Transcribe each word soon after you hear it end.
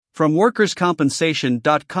From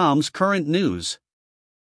WorkersCompensation.com's current news.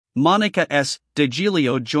 Monica S.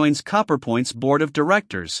 Digilio joins CopperPoint's board of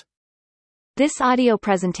directors. This audio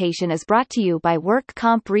presentation is brought to you by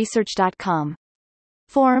WorkCompResearch.com.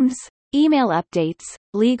 Forms, email updates,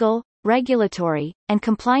 legal, regulatory, and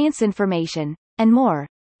compliance information, and more,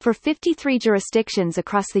 for 53 jurisdictions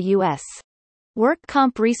across the U.S.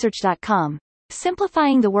 WorkCompResearch.com,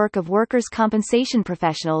 simplifying the work of workers' compensation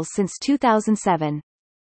professionals since 2007.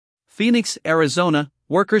 Phoenix, Arizona,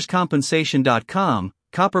 WorkersCompensation.com,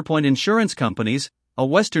 CopperPoint Insurance Companies, a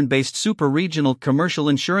Western-based super-regional commercial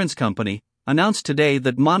insurance company, announced today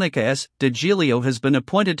that Monica S. Digilio has been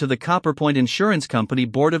appointed to the CopperPoint Insurance Company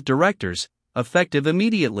Board of Directors, effective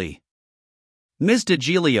immediately. Ms.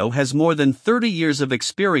 Digilio has more than 30 years of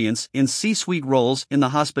experience in C-suite roles in the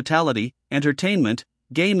hospitality, entertainment,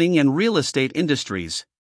 gaming and real estate industries.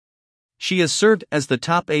 She has served as the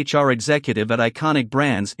top HR executive at iconic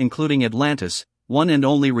brands including Atlantis, One and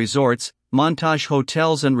Only Resorts, Montage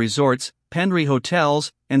Hotels and Resorts, Penry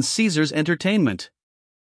Hotels, and Caesars Entertainment.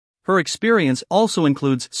 Her experience also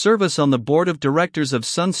includes service on the board of directors of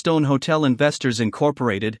Sunstone Hotel Investors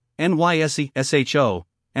Incorporated, NYSE SHO,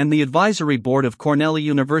 and the advisory board of Cornell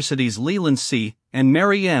University's Leland C. and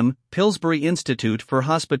Mary M. Pillsbury Institute for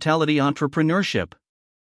Hospitality Entrepreneurship.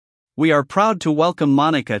 "We are proud to welcome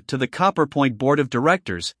Monica to the CopperPoint Board of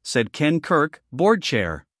Directors," said Ken Kirk, board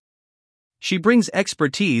chair. She brings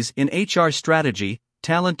expertise in HR strategy,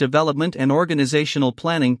 talent development and organizational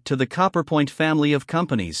planning to the CopperPoint family of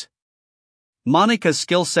companies. Monica's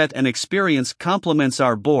skill set and experience complements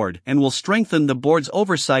our board and will strengthen the board's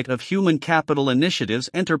oversight of human capital initiatives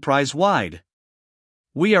enterprise-wide.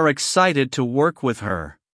 We are excited to work with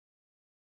her.